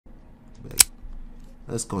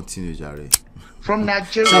Let's continue, Jerry. From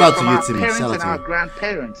Nigeria, Shout out from to you, our Timmy. parents Shout out and to our you.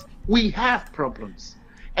 grandparents, we have problems.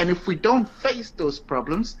 And if we don't face those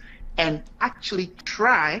problems and actually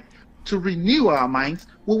try to renew our minds,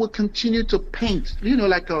 we will continue to paint,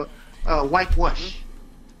 like a whitewash.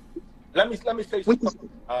 Let me say something.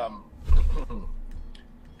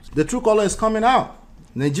 The true color is coming out.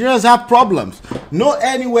 Nigerians have problems. No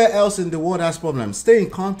anywhere else in the world has problems. Stay in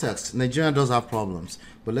context. Nigeria does have problems,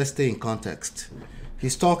 but let's stay in context.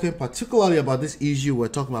 He's talking particularly about this issue we're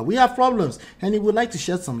talking about. We have problems, and he would like to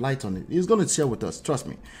shed some light on it. He's going to share with us. Trust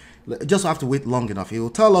me. Just have to wait long enough. He will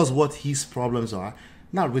tell us what his problems are.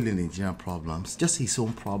 Not really Nigerian problems, just his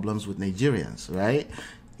own problems with Nigerians, right?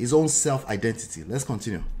 His own self-identity. Let's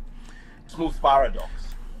continue. Smooth paradox.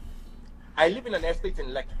 I live in an estate in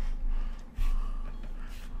Lekki.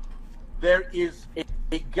 There is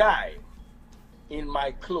a guy in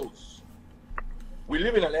my close. We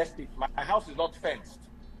live in an estate. My house is not fenced.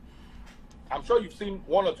 I'm sure you've seen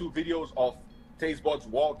one or two videos of taste buds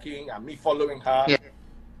walking and me following her. Yeah.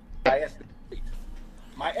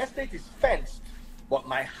 My estate is fenced, but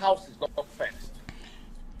my house is not fenced.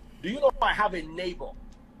 Do you know I have a neighbor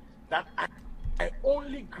that I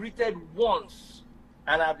only greeted once,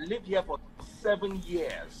 and I've lived here for 7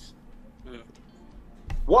 years?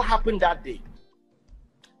 What happened that day?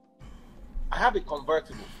 I have a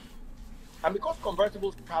convertible. And because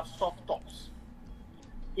convertibles have soft tops,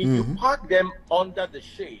 if you park them under the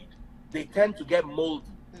shade, they tend to get moldy.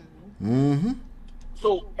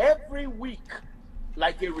 So every week,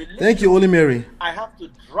 like a relationship, thank you, Holy Mary. I have to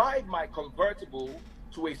drive my convertible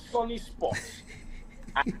to a sunny spot.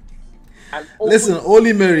 and Listen,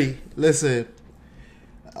 Holy Mary, listen.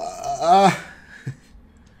 I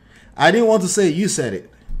didn't want to say it, you said it.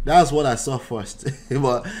 That's what I saw first.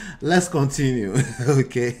 But let's continue.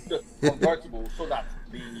 Okay. Convertible so that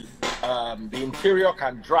the interior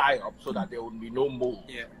can dry up so that there will be no mold.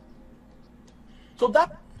 Yeah. So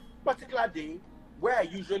that particular day, where I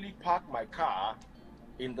usually park my car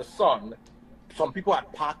in the sun, some people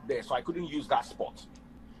had parked there, so I couldn't use that spot.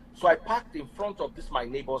 So I parked in front of my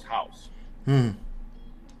neighbor's house. 2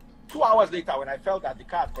 hours later, when I felt that the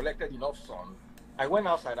car had collected enough sun, I went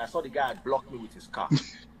outside. I saw the guy had blocked me with his car.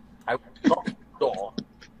 I knocked the door,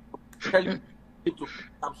 telling him to,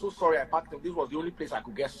 I'm so sorry I parked him. This was the only place I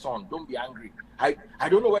could get sun. Don't be angry. I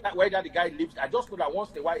don't know where the guy lives. I just know that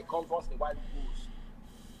once in a while he comes, once in a while he goes.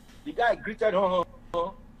 The guy greeted her,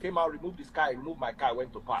 came out, removed his car, removed my car,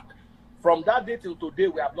 went to park. From that day till today,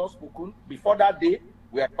 we have not spoken. Before that day,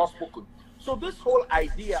 we have not spoken. So this whole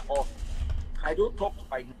idea of I don't talk to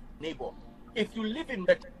my neighbor. If you live in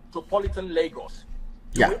metropolitan Lagos,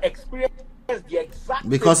 you will experience the exact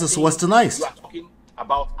because it's westernized. You are talking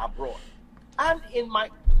about abroad. And in my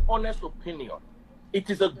honest opinion, it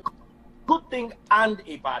is a good thing and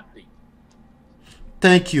a bad thing.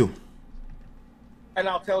 Thank you. And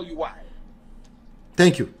I'll tell you why.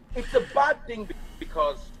 Thank you. It's a bad thing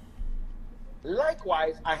because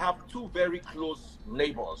likewise, I have two very close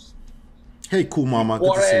neighbors. Hey, cool mama.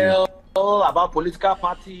 Good to see you. About political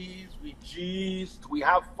parties, we gist, we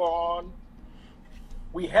have fun.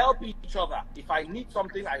 We help each other. If I need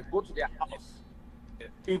something, I go to their house.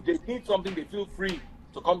 If they need something, they feel free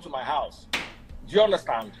to come to my house. Do you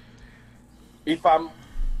understand? If I'm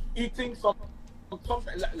eating something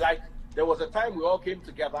like there was a time we all came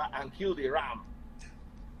together and killed a ram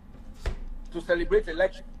to celebrate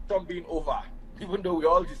election being over, even though we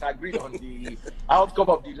all disagreed on the outcome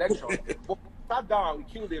of the election. But we sat down and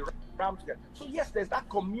we killed a ram together. So yes, there's that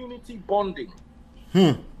community bonding.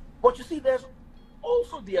 But you see, there's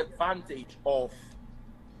also the advantage of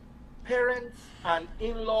parents and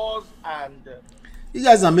in-laws and you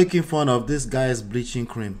guys are making fun of this guy's bleaching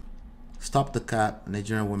cream. Stop the cap,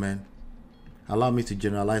 Nigerian women. Allow me to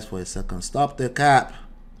generalize for a second. Stop the cap.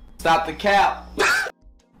 Stop the cap.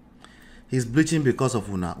 He's bleaching because of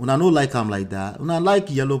Una. Una no like him like that. Una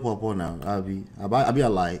like yellow purple now. I be a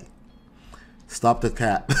lie. Stop the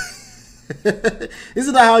cap.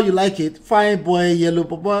 Isn't that how you like it? Fine boy, yellow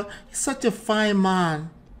purple. He's such a fine man.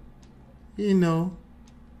 You know.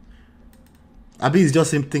 Abi is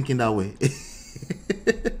just him thinking that way.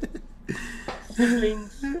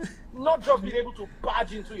 siblings, not just being able to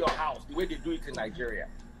barge into your house the way they do it in Nigeria.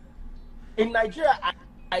 In Nigeria,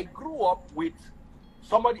 I grew up with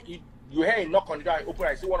somebody, you hear a knock on the door, I open,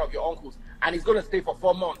 I see one of your uncles, and he's going to stay for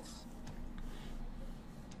 4 months.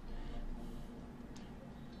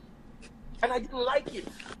 And I didn't like it.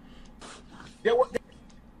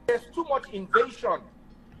 There's too much invasion.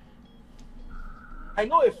 I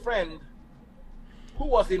know a friend who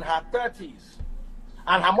was in her 30s,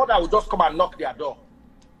 and her mother would just come and knock their door.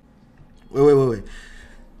 Wait.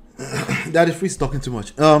 Daddy Free's talking too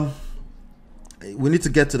much. We need to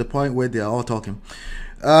get to the point where they are all talking.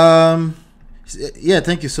 Yeah,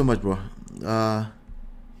 thank you so much, bro. No,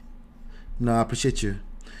 I appreciate you.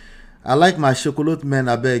 I like my chocolate men,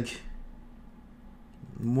 I beg.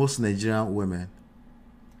 Most Nigerian women.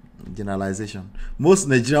 Generalization. Most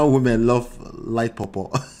Nigerian women love light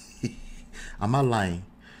purple. Am I lying?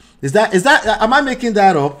 Is that am I making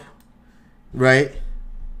that up? Right?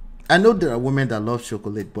 I know there are women that love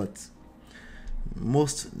chocolate, but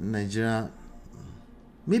most Nigerian,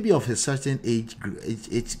 maybe of a certain age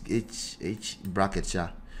bracket, yeah.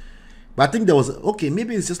 But I think there was, okay,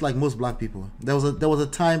 maybe it's just like most black people. There was a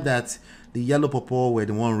time that the yellow purple were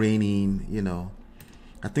the one reigning, you know.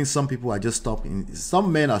 I think some people are just stuck in,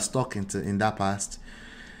 some men are stuck in that past.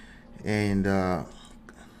 And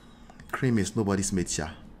cream is nobody's mate,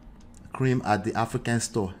 yeah. Cream at the African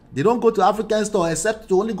store. They don't go to African store except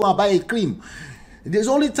to only go and buy a cream. There's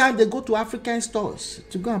only time they go to African stores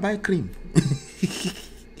to go and buy cream.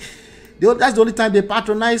 That's the only time they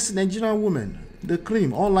patronize Nigerian women. The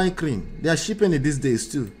cream, online cream. They are shipping it these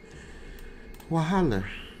days too. Wahala.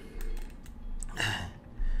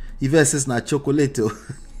 Even says na chocolate.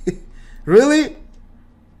 Really?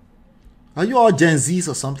 Are you all Gen Zs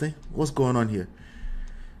or something? What's going on here?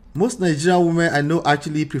 Most Nigerian women I know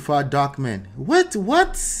actually prefer dark men. What?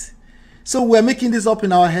 So we're making this up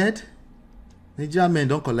in our head? Nigerian men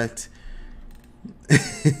don't collect.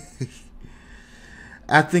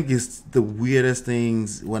 I think it's the weirdest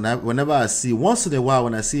things whenever I see, once in a while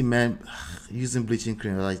when I see men using bleaching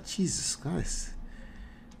cream, I'm like, Jesus Christ,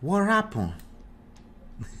 what happened?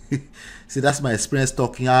 See, that's my experience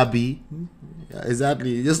talking RB.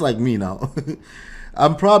 Exactly, just like me now.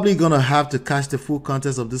 I'm probably gonna have to catch the full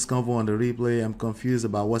context of this convo on the replay. I'm confused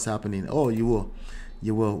about what's happening. Oh, you will.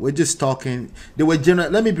 We're just talking. They were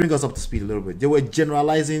let me bring us up to speed a little bit. They were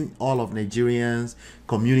generalizing all of Nigerians,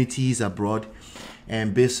 communities abroad,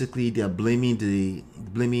 and basically they're blaming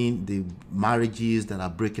the marriages that are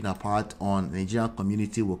breaking apart on Nigerian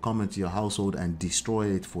community will come into your household and destroy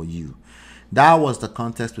it for you. That was the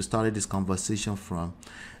context we started this conversation from,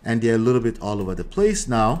 and they're a little bit all over the place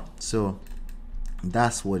now. So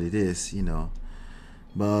that's what it is, you know.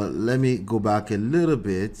 But let me go back a little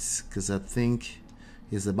bit because I think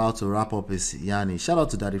he's about to wrap up his Yanni. Shout out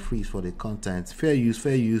to Daddy Freeze for the content. Fair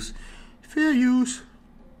use.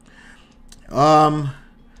 I'm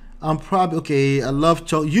probably okay. I love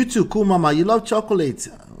chocolate. You too, cool mama. You love chocolate.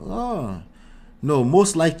 Oh no,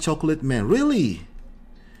 most like chocolate men. Really?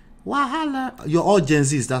 Wahala. You're all Gen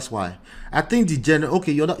Zs, that's why. I think the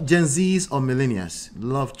you're not Gen Zs or millennials.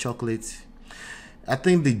 Love chocolate. I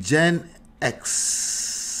think the Gen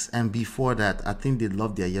X and before that, I think they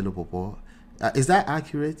love their yellow purple. Is that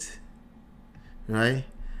accurate? Right?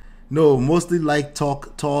 No, mostly like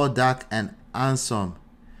tall, dark, and handsome.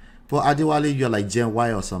 But Adewale, you're like Gen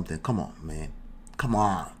Y or something. Come on, man. Come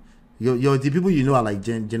on. You're the people you know are like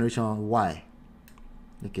Generation Y.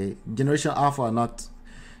 Okay, Generation Alpha are not.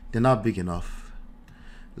 They're not big enough.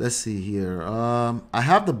 Let's see here. I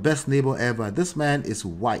have the best neighbor ever. This man is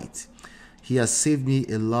white. He has saved me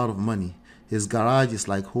a lot of money. His garage is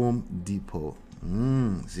like Home Depot.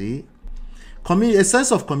 See? A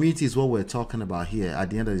sense of community is what we're talking about here at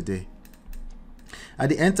the end of the day.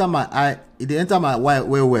 They enter my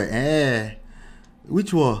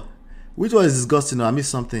which one is disgusting? I missed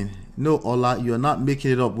something. No, Ola, you're not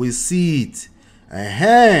making it up. We see it.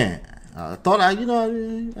 I thought I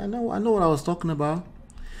know what I was talking about.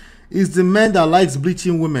 It's the man that likes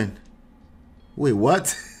bleaching women. Wait,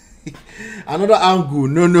 what? Another angle.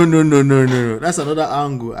 No. That's another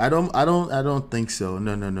angle. I don't think so.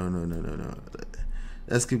 No.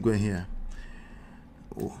 Let's keep going here.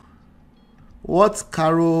 What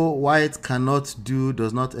Carol White cannot do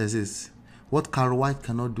does not exist. What Carol White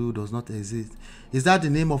cannot do does not exist. Is that the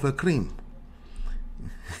name of a cream?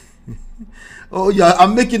 Oh yeah,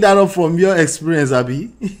 I'm making that up from your experience,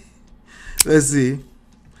 Abby. Let's see.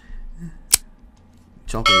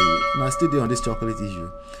 Chocolate. No, I still do on this chocolate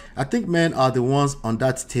issue. I think men are the ones on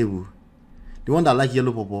that table. The one that like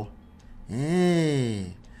yellow purple.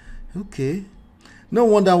 Hey. Okay. No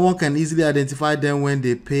wonder one can easily identify them when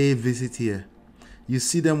they pay visit here. You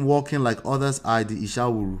see them walking like others are the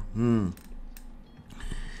Ishawuru.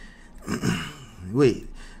 Wait.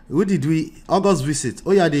 Who did we August visit?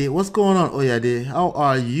 Oyade, what's going on? Oyade, how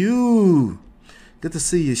are you? Good to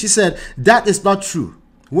see you. She said that is not true.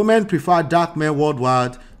 Women prefer dark men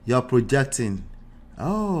worldwide. You're projecting.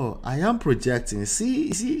 Oh, I am projecting.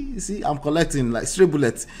 See, I'm collecting like stray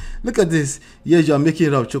bullets. Look at this. Yes, you're making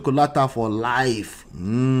it up. Chocolata for life.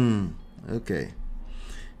 Okay.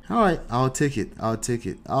 All right, I'll take it. I'll take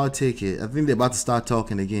it. I'll take it. I think they're about to start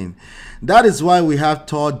talking again. That is why we have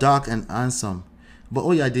tall, dark, and handsome. But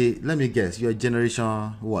oh yeah, let me guess. You're a generation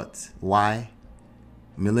what? Y?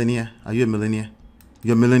 Millennia? Are you a millennia?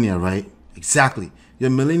 You're a millennia, right? Exactly. You're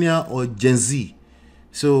a millennia or Gen Z.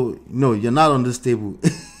 So no, you're not on this table.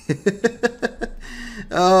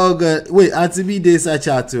 Oh god. Wait, Auntie B days I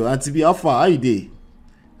chat to. Auntie B, how far are you there?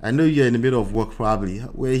 I know you're in the middle of work probably.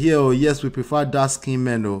 We're here, oh yes, we prefer dark skinned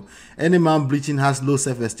men. Oh, any man bleaching has low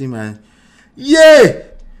self-esteem and yeah,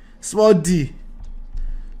 small D.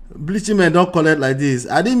 Bleaching men don't collect like this.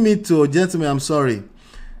 I didn't mean to, gentlemen, I'm sorry.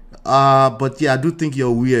 But yeah, I do think you're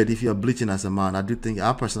weird if you're bleaching as a man.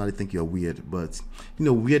 I personally think you're weird, but you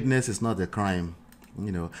know, weirdness is not a crime.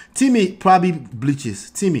 You know, Timmy probably bleaches.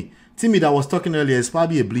 Timmy that was talking earlier is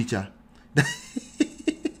probably a bleacher.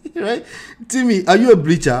 Right? Timmy, are you a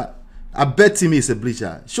bleacher? I bet Timmy is a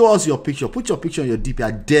bleacher. Show us your picture. Put your picture on your DP.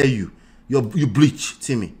 I dare you. You bleach,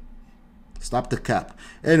 Timmy. Stop the cap.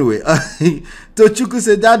 Anyway, Tochukwu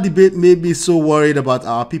said that debate made me so worried about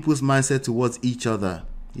our people's mindset towards each other.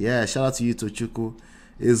 Yeah, shout out to you, Tochukwu.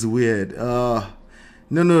 It's weird. No,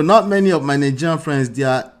 not many of my Nigerian friends.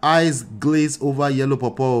 Their eyes glaze over yellow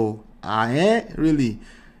pawpaw. Really?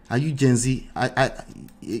 Are you Gen Z?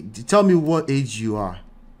 Tell me what age you are.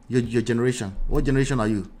 Your generation. What generation are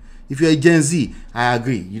you? If you're a Gen Z, I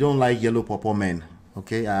agree. You don't like yellow pawpaw men.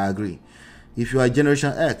 Okay, I agree. If you are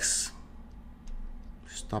Generation X,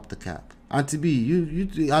 stop the cap. Auntie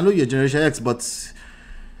B, I know you're Generation X, but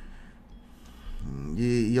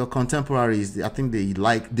your contemporaries, I think they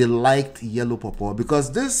liked yellow pawpaw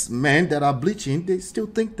because these men that are bleaching, they still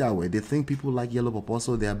think that way. They think people like yellow pawpaw,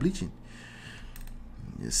 so they are bleaching.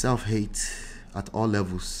 Self-hate at all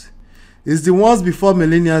levels. It's the ones before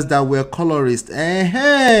millennials that were colorist.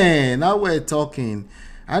 Now we're talking.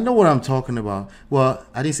 I know what I'm talking about. Well,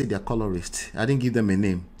 I didn't say they're colorist. I didn't give them a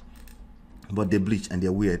name. But they bleach and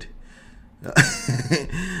they're weird.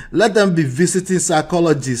 Let them be visiting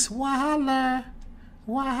psychologists. Wahala.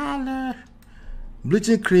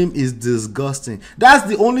 Bleaching cream is disgusting. That's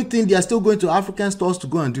the only thing they are still going to African stores to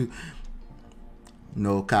go and do.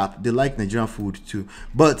 No cap. They like Nigerian food too.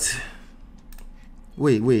 But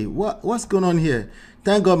wait, what's going on here?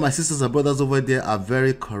 Thank God my sisters and brothers over there are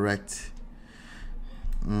very correct.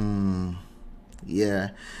 Yeah,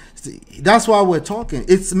 that's why we're talking.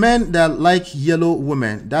 It's men that like yellow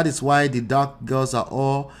women. That is why the dark girls are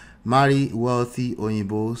all marry wealthy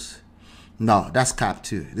Oyinbos. No, that's cap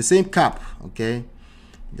too. The same cap, okay?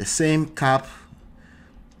 The same cap.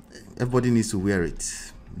 Everybody needs to wear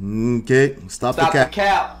it. Okay, stop the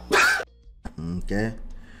cap. Okay.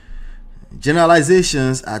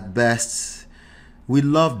 Generalizations at best. We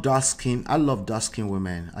love dark skin. I love dark skin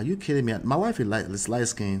women. Are you kidding me? My wife is light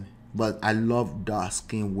skin, but I love dark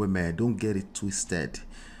skin women. Don't get it twisted.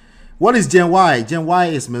 What is Gen Y? Gen Y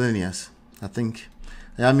is millennials, I think.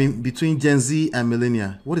 I mean, between Gen Z and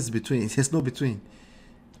millennia. What is between? There's no between.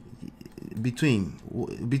 Between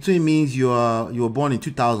means you were born in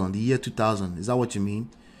 2000, the year 2000. Is that what you mean?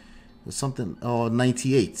 Or something, or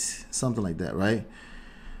 98, something like that, right?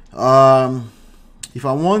 If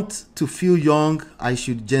I want to feel young, I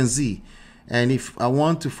should Gen Z. And if I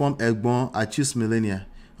want to form Egbon, I choose millennia.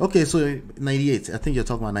 Okay, so 98. I think you're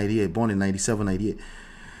talking about 98, born in 97, 98.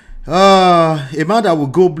 A man that will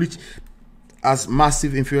go bleach as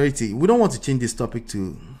massive inferiority. We don't want to change this topic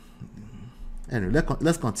to... Anyway,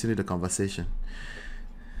 let's continue the conversation.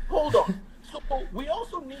 Hold on. So we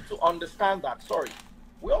also need to understand that,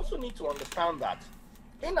 we also need to understand that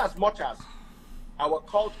in as much as our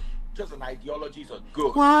cultures and ideologies are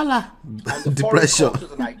good, Voila. and the foreign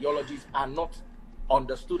cultures and ideologies are not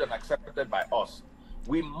understood and accepted by us,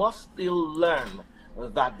 we must still learn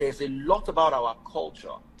that there's a lot about our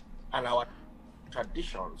culture and our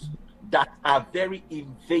traditions that are very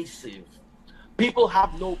invasive. People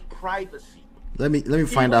have no privacy. Let me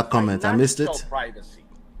find that comment. I missed it. Privacy.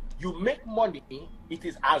 You make money, it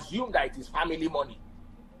is assumed that it is family money.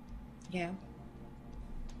 Yeah.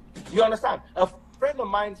 You understand? A friend of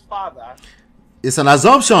mine's father. It's an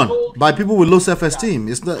assumption by people with low self-esteem.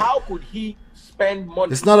 It's not. How could he spend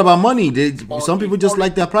money? It's not about money. Some people just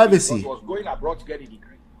like their privacy. He was going abroad to get a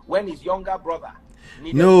degree when his younger brother.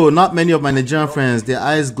 No, not many of my Nigerian friends. Their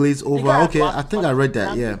eyes glaze over. Okay, I think I read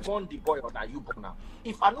that. Yeah.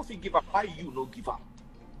 If I know if you give up, why you no give up?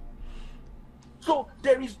 So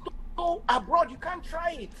there is no abroad. You can't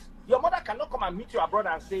try it. Your mother cannot come and meet you abroad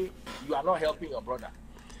and say you are not helping your brother.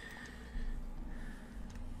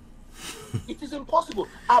 It is impossible.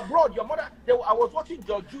 Abroad, your mother. I was watching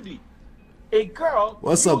George Judy. A girl.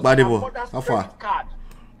 What's up, Badibo? How far? Card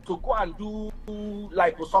to go and do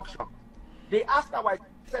liposuction. They asked her why.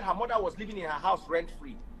 Said her mother was living in her house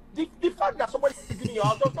rent-free. The fact that somebody is living in your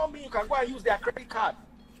house does not mean you can go and use their credit card.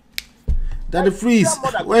 Daddy Freeze,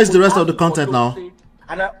 where's the rest of the content now?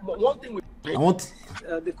 And one thing I want.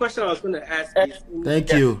 The question I was going to ask is,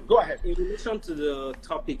 Thank you. Go ahead. in relation to the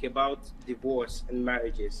topic about divorce and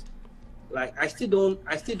marriages, like I still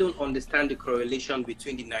don't understand the correlation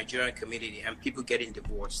between the Nigerian community and people getting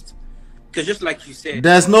divorced. Because just like you said,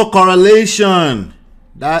 There's no correlation.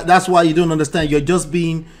 That's why you don't understand. You're just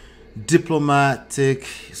being diplomatic.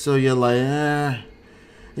 So you're like,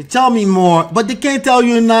 tell me more. But they can't tell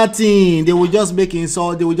you nothing. They will just make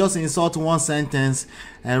insult. They will just insult one sentence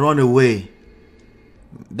and run away.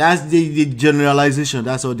 That's the generalization.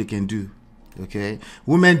 That's all they can do. Okay,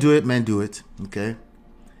 women do it, men do it. Okay,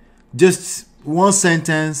 just one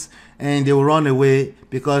sentence and they will run away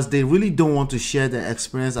because they really don't want to share their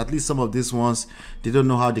experience. At least some of these ones, they don't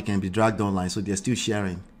know how they can be dragged online, so they're still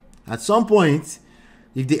sharing. At some point,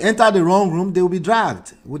 if they enter the wrong room, they will be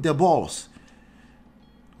dragged with their balls.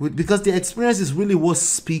 Because the experience is really worth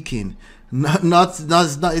speaking.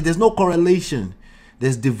 There's no correlation.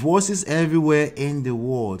 There's divorces everywhere in the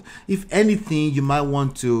world. If anything, you might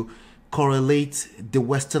want to correlate the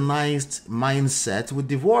westernized mindset with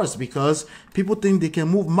divorce, because people think they can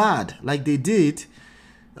move mad like they did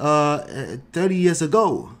 30 years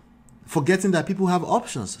ago, forgetting that people have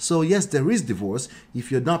options. So yes, there is divorce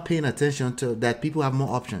if you're not paying attention to that. People have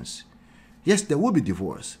more options. Yes, there will be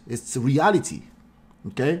divorce. It's reality.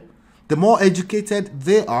 Okay, the more educated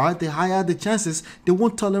they are, the higher the chances they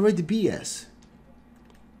won't tolerate the BS.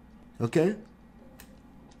 Okay,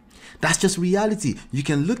 that's just reality. You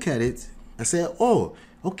can look at it and say, oh,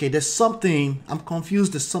 okay, there's something, I'm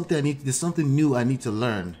confused, there's something new I need to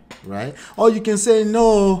learn, right? Or you can say,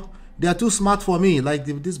 no, they are too smart for me, like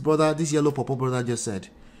this yellow purple brother just said.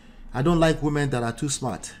 I don't like women that are too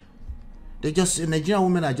smart. Nigerian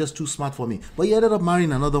women are just too smart for me. But he ended up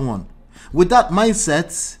marrying another one. With that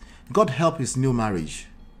mindset, God help his new marriage.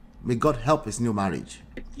 May God help his new marriage.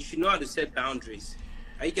 you should know how to set boundaries.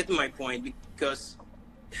 Are you getting my point? Because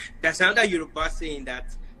there's another Yoruba saying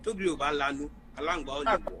that I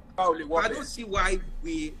don't see why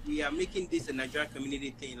we are making this a Nigerian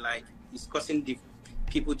community thing, like it's causing the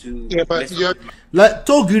people to like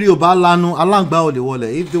Togiri Obalanu Alangba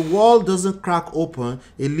Olewole. If the wall doesn't crack open,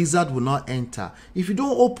 a lizard will not enter. If you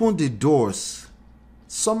don't open the doors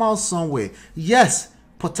somehow, somewhere, yes,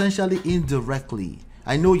 potentially indirectly.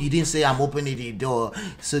 I know you didn't say I'm opening the door,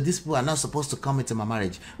 so these people are not supposed to come into my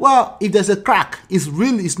marriage. Well, if there's a crack, it's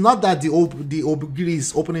not that the Obigiri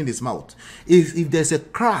is opening his mouth. If there's a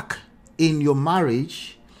crack in your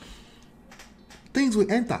marriage, things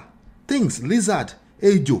will enter. Things, lizard,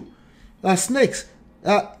 ejo, snakes,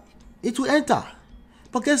 it will enter.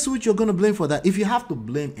 But guess what you're going to blame for that? If you have to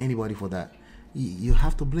blame anybody for that, you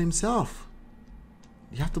have to blame self.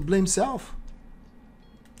 You have to blame self.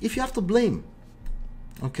 If you have to blame,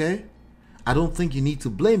 okay, I don't think you need to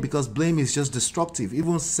blame, because blame is just destructive.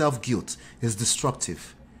 Even self-guilt is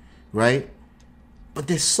destructive, right? But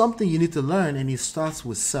there's something you need to learn, and it starts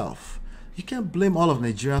with self. You can't blame all of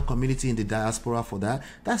Nigerian community in the diaspora for that.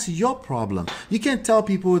 That's your problem. You can't tell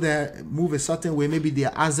people that move a certain way, maybe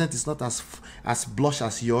their accent is not as blush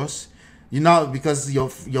as yours. You know, because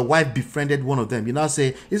your wife befriended one of them. You now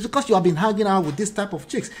say, it's because you have been hanging out with this type of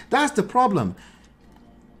chicks. That's the problem.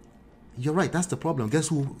 You're right, that's the problem. Guess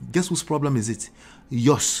whose problem is it?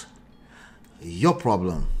 Yours. Your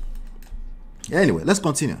problem. Anyway, let's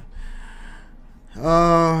continue.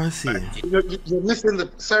 Let's see. You're missing the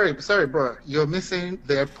sorry, bro. You're missing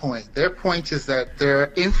their point. Their point is that there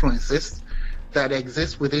are influences that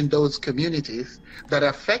exist within those communities that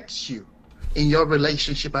affect you in your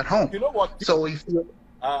relationship at home. You know what? So if you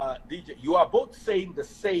DJ, you are both saying the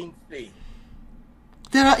same thing.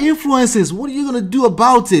 There are influences. What are you gonna do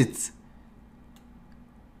about it?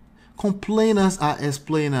 Complainers are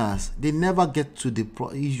explainers. They never get to the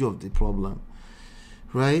issue of the problem,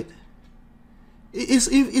 right?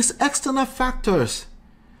 It's external factors.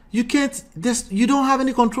 You can't. You don't have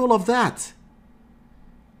any control of that.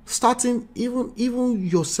 Starting even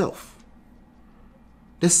yourself.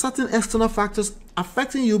 There's certain external factors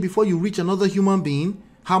affecting you before you reach another human being.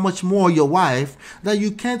 How much more your wife, that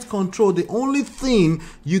you can't control. The only thing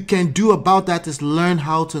you can do about that is learn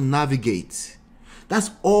how to navigate.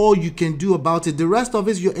 That's all you can do about it. The rest of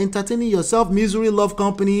it, you're entertaining yourself. Misery Love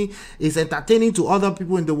Company is entertaining to other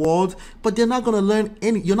people in the world, but they're not going to learn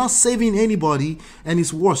any. You're not saving anybody, and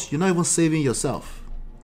it's worse, you're not even saving yourself.